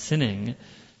is not sinning.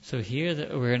 So here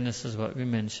the awareness is what we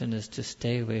mentioned, is to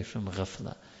stay away from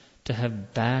ghafla, to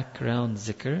have background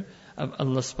zikr of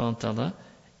Allah subhanahu wa ta'ala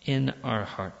in our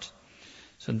heart.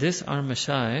 So this, our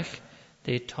mashayikh,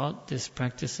 they taught this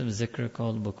practice of zikr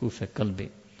called wukuf qalbi.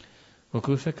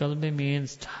 Wukuf qalbi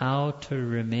means how to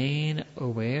remain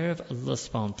aware of Allah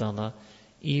subhanahu wa ta'ala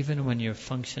even when you're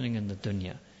functioning in the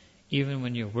dunya. Even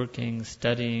when you're working,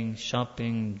 studying,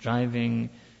 shopping, driving,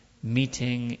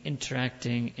 meeting,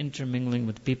 interacting, intermingling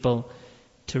with people,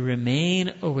 to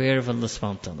remain aware of Allah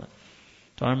subhanahu wa ta'ala.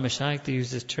 To our mashayikh, they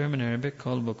use this term in Arabic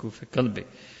called wukuf qalbi.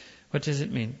 What does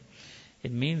it mean?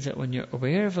 It means that when you're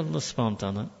aware of Allah subhanahu wa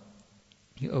ta'ala,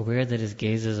 you're aware that His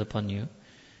gaze is upon you.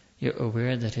 You're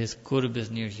aware that His qurb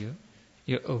is near you.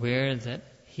 You're aware that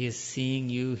He is seeing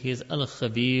you. He is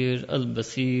al-khabir,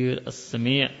 al-basir,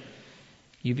 al-sami'.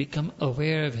 You become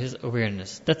aware of His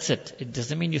awareness. That's it. It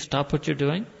doesn't mean you stop what you're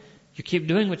doing. You keep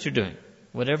doing what you're doing.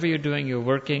 Whatever you're doing, you're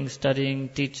working, studying,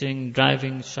 teaching,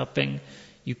 driving, shopping.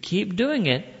 You keep doing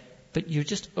it, but you're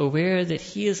just aware that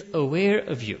He is aware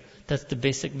of you. That's the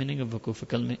basic meaning of wukuf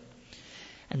qalbi.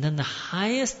 And then the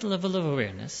highest level of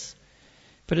awareness,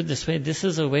 put it this way, this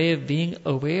is a way of being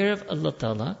aware of Allah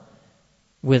ta'ala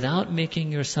without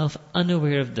making yourself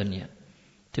unaware of dunya.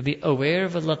 To be aware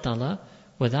of Allah ta'ala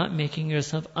without making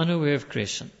yourself unaware of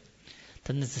creation.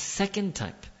 Then there's the second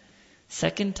type.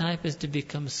 Second type is to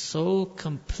become so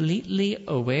completely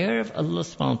aware of Allah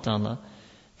subhanahu wa ta'ala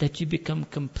that you become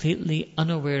completely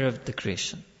unaware of the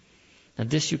creation. Now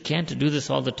this, you can't do this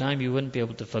all the time, you wouldn't be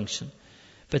able to function.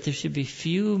 But there should be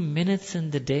few minutes in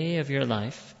the day of your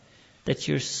life that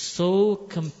you're so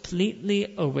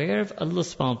completely aware of Allah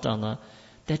subhanahu wa ta'ala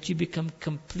that you become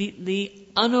completely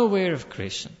unaware of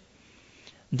creation.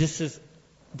 This is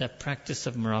the practice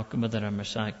of muraqabah that our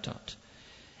mashayikh taught.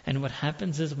 And what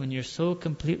happens is when you're so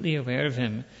completely aware of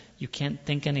Him, you can't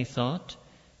think any thought,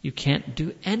 you can't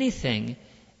do anything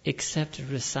except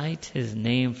recite His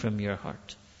name from your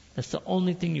heart. That's the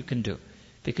only thing you can do,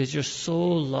 because you're so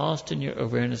lost in your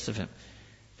awareness of Him.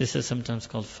 This is sometimes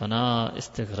called fana,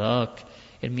 istighraq.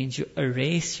 It means you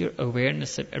erase your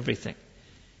awareness of everything.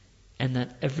 And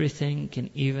that everything can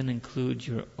even include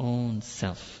your own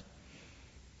self.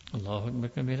 Allahu Akbar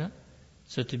kabira.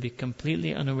 So to be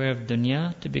completely unaware of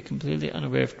dunya, to be completely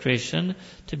unaware of creation,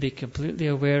 to be completely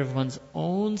aware of one's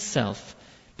own self,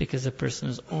 because a person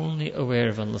is only aware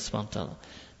of Allah subhanahu wa ta'ala.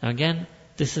 Now again,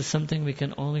 this is something we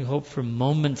can only hope for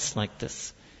moments like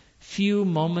this. Few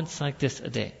moments like this a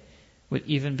day. would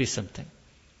even be something.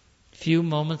 Few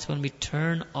moments when we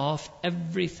turn off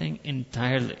everything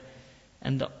entirely.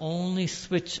 And the only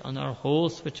switch on our whole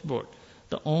switchboard,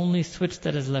 the only switch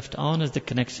that is left on is the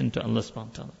connection to Allah subhanahu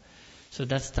wa ta'ala. So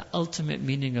that's the ultimate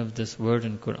meaning of this word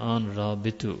in Quran,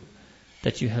 Rabitu.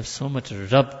 That you have so much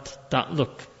rabt,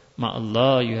 ta'alluq,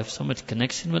 ma'Allah, you have so much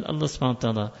connection with Allah subhanahu wa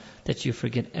ta'ala that you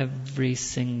forget every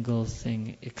single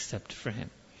thing except for Him.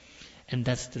 And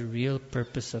that's the real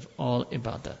purpose of all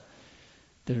ibadah.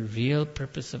 The real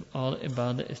purpose of all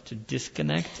ibadah is to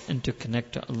disconnect and to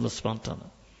connect to Allah subhanahu wa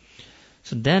ta'ala.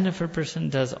 So then if a person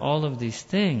does all of these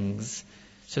things,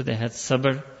 so they had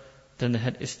sabr, then they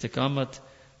had istiqamat,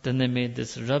 then they made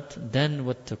this rabt, then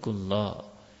wattaqullah.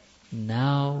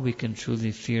 Now we can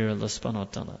truly fear Allah subhanahu wa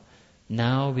ta'ala.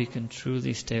 Now we can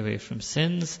truly stay away from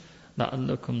sins.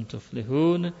 لَعَلَّكُمْ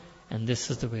تُفْلِحُونَ. And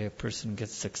this is the way a person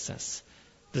gets success.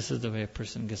 This is the way a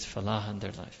person gets falah in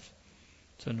their life.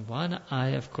 So in one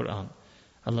ayah of Quran,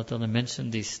 Allah Ta'ala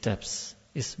mentioned these steps.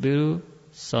 Isbiru,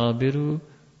 sabiru,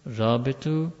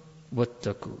 rabitu,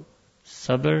 wattaku.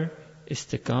 Sabr,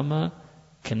 istiqama,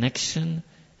 connection,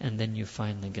 and then you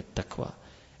finally get taqwa.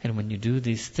 And when you do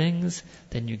these things,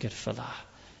 then you get falah.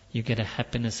 You get a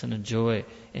happiness and a joy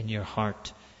in your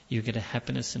heart. You get a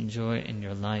happiness and joy in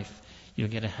your life. You'll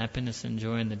get a happiness and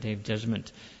joy in the Day of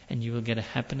Judgment. And you will get a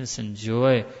happiness and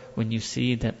joy when you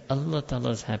see that Allah Ta'ala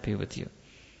is happy with you.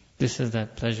 This is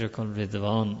that pleasure called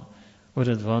Ridwan.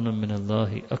 وَرِضْوَانٌ مِّنَ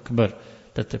اللَّهِ أَكْبَرُ.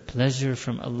 That the pleasure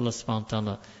from Allah subhanahu wa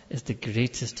ta'ala is the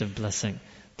greatest of blessing,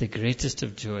 the greatest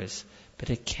of joys. But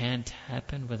it can't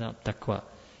happen without taqwa.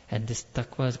 And this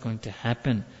taqwa is going to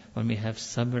happen when we have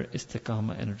sabr,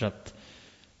 istiqamah and rabt.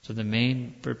 So the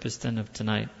main purpose then of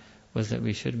tonight was that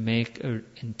we should make an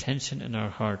intention in our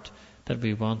heart that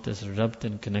we want this rabt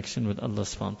and connection with Allah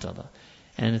subhanahu wa ta'ala.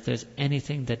 And if there's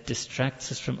anything that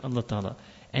distracts us from Allah ta'ala,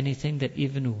 anything that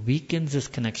even weakens this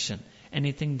connection,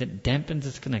 anything that dampens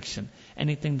this connection,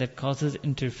 anything that causes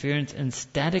interference and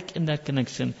static in that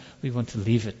connection, we want to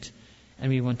leave it. And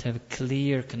we want to have a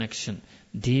clear connection,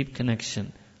 deep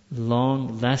connection,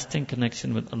 long-lasting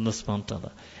connection with Allah subhanahu wa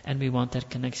ta'ala. And we want that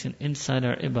connection inside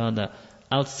our ibadah,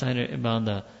 outside our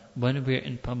ibadah, when we're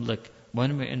in public,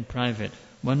 when we're in private,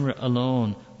 when we're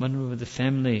alone, when we're with the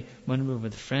family, when we're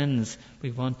with friends.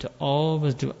 We want to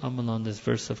always do amal on this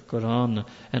verse of Quran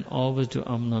and always do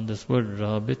amal on this word,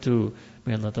 Rabitu.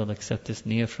 May Allah Ta'ala accept this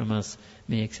niyyah from us.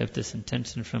 May He accept this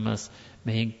intention from us.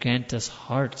 May He grant us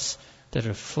hearts that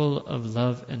are full of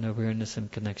love and awareness and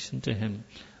connection to Him.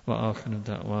 Wa akhiru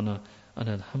da'wana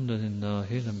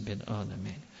alhamdulillahi rabbil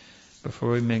alameen.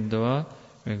 Before we make dua,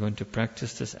 we're going to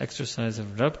practice this exercise of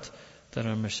rabt that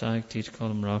our mashayikh teach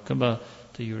called muraqabah.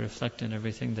 So you reflect on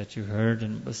everything that you heard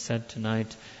and was said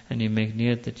tonight, and you make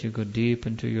niyat that you go deep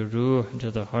into your ruh, into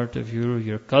the heart of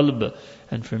your qalb,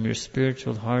 and from your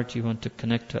spiritual heart you want to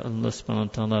connect to Allah subhanahu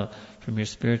wa ta'ala. From your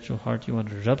spiritual heart you want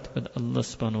to rabt with Allah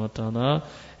subhanahu wa ta'ala,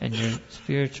 and your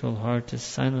spiritual heart is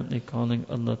silently calling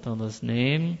Allah ta'ala's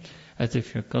name, as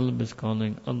if your qalb is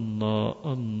calling Allah,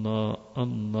 Allah,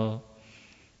 Allah.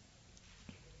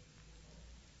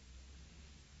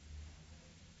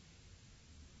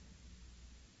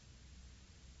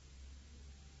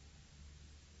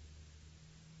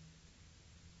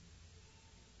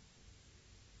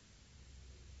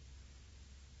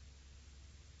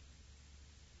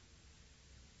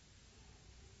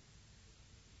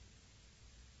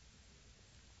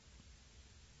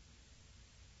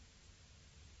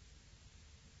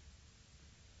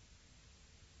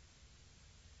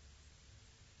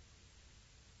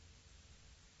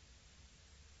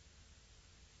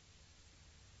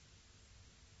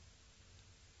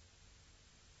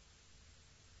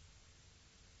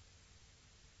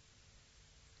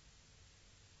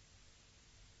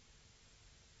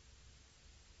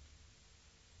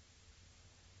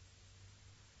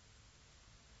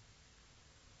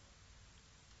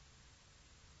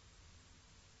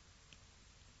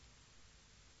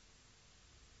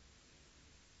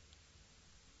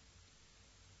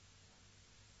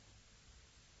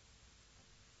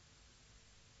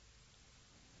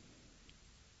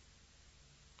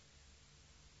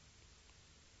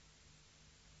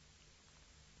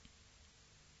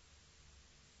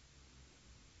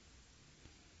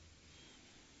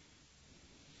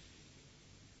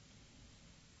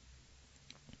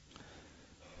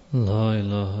 La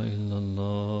ilaha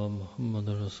illallah Muhammad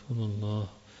Rasulullah.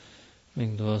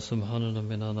 Make dua subhana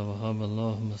rabbina wa wahhab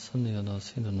Allahumma salli ala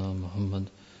sayyidina Muhammad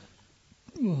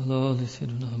wa ala ali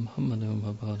sayyidina Muhammad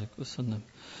wa barik wa sallam.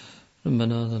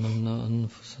 ربنا ظلمنا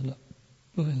أنفسنا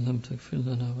وإن لم تغفر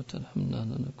لنا وترحمنا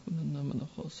لنكونن من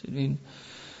الخاسرين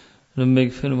رب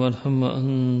اغفر وارحم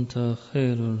وأنت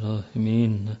خير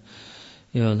الراحمين.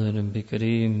 Ya Allah, Rabbi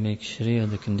Kareem, make Sharia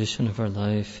the condition of our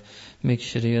life. Make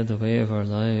Sharia the way of our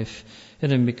life. Ya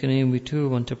Rabbi Kareem, we too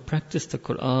want to practice the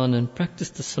Quran and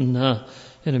practice the Sunnah.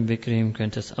 Ya Rabbi Kareem,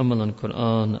 grant us amal on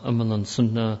Quran, amal on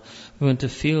Sunnah. We want to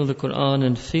feel the Quran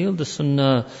and feel the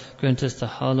Sunnah. Grant us the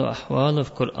halu ahwal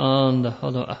of Quran, the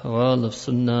halu ahwal of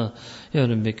Sunnah. Ya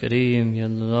Rabbi Kareem, Ya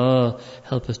Allah,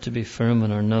 help us to be firm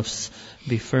on our nafs.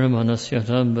 Be firm on us, Ya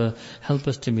Rabb. Help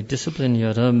us to be disciplined,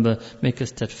 Ya Rabb. Make us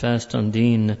steadfast on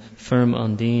deen, firm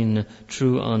on deen,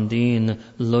 true on deen,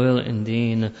 loyal in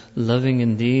deen, loving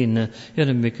in deen. Ya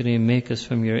Rabbi Kareem, make us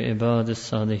from your ibad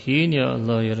as-salihin, Ya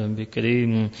Allah, Ya Rabbi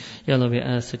Kareem. Ya Allah, we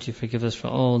ask that you forgive us for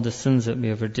all the sins that we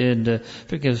ever did.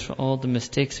 Forgive us for all the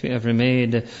mistakes we ever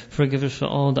made. Forgive us for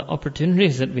all the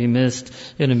opportunities that we missed.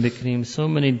 Ya Rabbi Kareem, so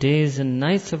many days and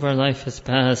nights of our life has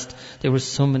passed. There were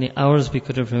so many hours we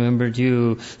could have remembered you.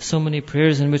 So many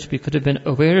prayers in which we could have been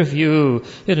aware of you.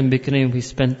 Ya Rabbi Kareem, we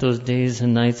spent those days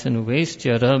and nights in waste,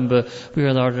 Ya Rabb. We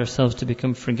allowed ourselves to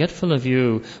become forgetful of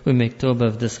you. We make tawbah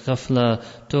of this ghafla,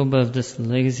 tawbah of this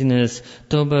laziness,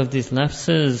 tawbah of these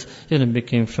lapses. Ya Rabbi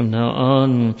Kareem, from now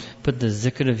on, put the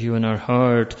zikr of you in our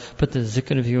heart, put the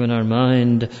zikr of you in our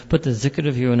mind, put the zikr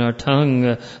of you in our tongue.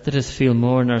 Let us feel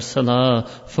more in our salah,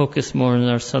 focus more in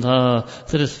our salah.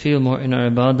 Let us feel more in our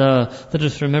ibadah. Let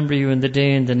us remember you in the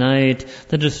day and the night.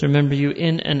 Let us remember you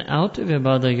in and out of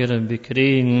ibadah, Ya Rabbi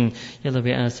Kareem. Ya Allah,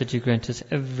 we ask that you grant us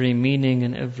every meaning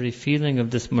and every feeling of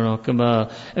this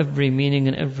muraqabah, every meaning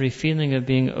and every feeling of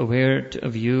being aware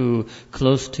of you,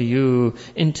 close to you,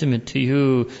 intimate to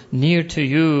you, near to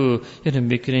you. Ya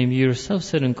Rabbi Kareem, you yourself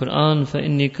said in Quran,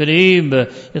 فَإِنِّي قَرِيبٌ.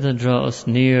 Ya Allah, draw us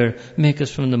near, make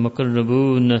us from the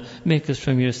muqarraboon, make us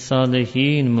from your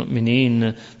salihin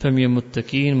mu'mineen, from your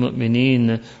muttaqeen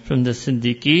mu'mineen, from the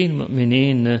siddiqeen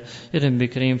mu'mineen. Ya Rabbi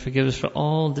Kareem, forgive us for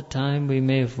all the time we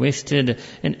may have wasted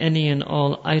in any and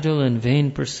all idle and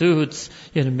vain pursuits.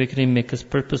 Ya Rabbi Kareem, make us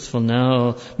purposeful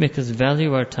now. Make us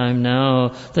value our time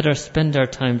now. Let us spend our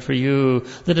time for you.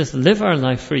 Let us live our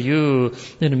life for you.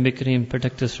 Ya Rabbi Kareem,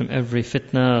 protect us from every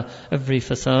fitna, every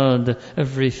fasad,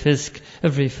 every fisk,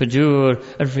 every fajur,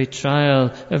 every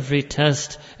trial, every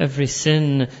test, every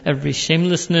sin, every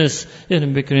shamelessness. Ya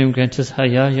Rabbi Kareem, grant us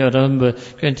haya, Ya Rabb.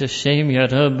 Grant us shame, Ya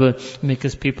Rabb. Make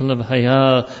us people of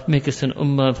haya, make us an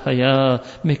ummah of haya,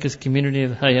 make us community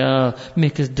of haya,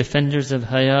 make us defenders of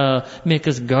haya, make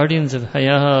us guardians of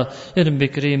haya. Ya Rabbi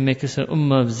Kareem, make us an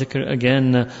ummah of zikr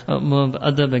again, an ummah of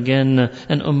adab again,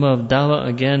 an ummah of dawah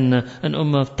again, an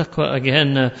ummah of taqwa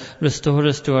again. Restore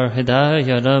us to our hidayah,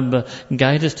 Ya Rabb.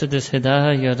 Guide us to this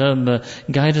hidayah, Ya Rabb.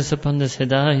 Guide us upon this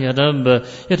hidayah, Ya Rabb.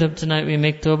 Ya Rabb, tonight we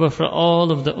make tawbah for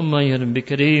all of the ummah, Ya Rabbi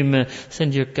Kareem.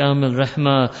 Send your kamil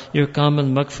rahmah, your kamil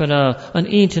maghfirah on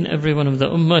each and every one of the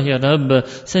ummah, Ya Rabb.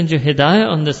 Send your hidayah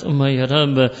on this ummah, Ya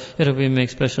Rabb. Ya Rabb, we make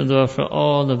special dua for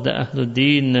all of the Ahlul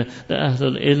Deen, the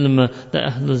Ahlul Ilm, the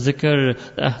Ahlul Zikr,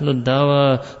 the Ahlul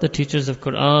Dawah, the teachers of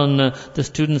Quran, the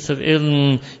students of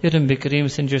Ilm. Ya Rabbi Kareem,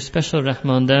 send your special rahmah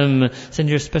on them. Send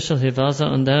your special hifaza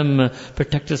on them.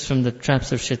 Protect us from the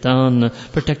traps of shaitan.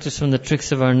 Protect us from the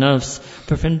tricks of our nafs.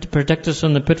 Protect us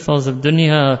from the pitfalls of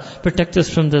dunya. Protect us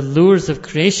from the lures of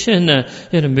creation. Ya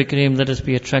Rabbi Kareem, let us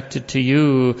be attracted to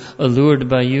you, allured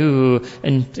by you,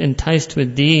 and enticed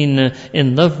with deen,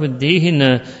 in love with deen.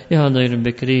 Ya Allah,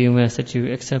 Rabbi Kareem, we ask that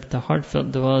you accept the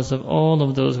heartfelt du'as of all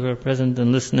of those who are present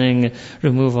and listening.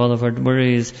 Remove all of our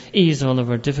worries, ease all of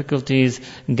our difficulties,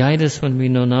 guide us when we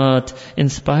know not,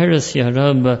 inspire us, Ya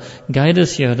Rabb, guide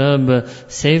us, Ya Rabb,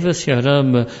 save us, Ya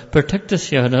Rabb, protect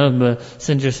us, Ya Rabb.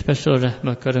 Send your special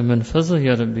rahmah, karam and fazl,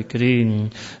 Ya Rabbi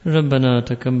Kareem. ربنا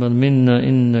تقبل منا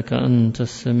إنك أنت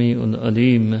السميع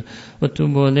العليم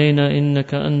وتب علينا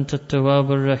إنك أنت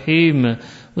التواب الرحيم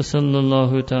وصلى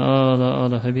الله تعالى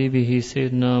على حبيبه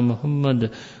سيدنا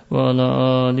محمد وعلى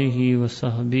آله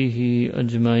وصحبه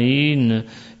أجمعين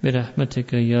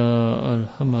برحمتك يا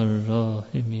أرحم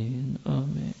الراحمين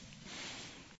آمين.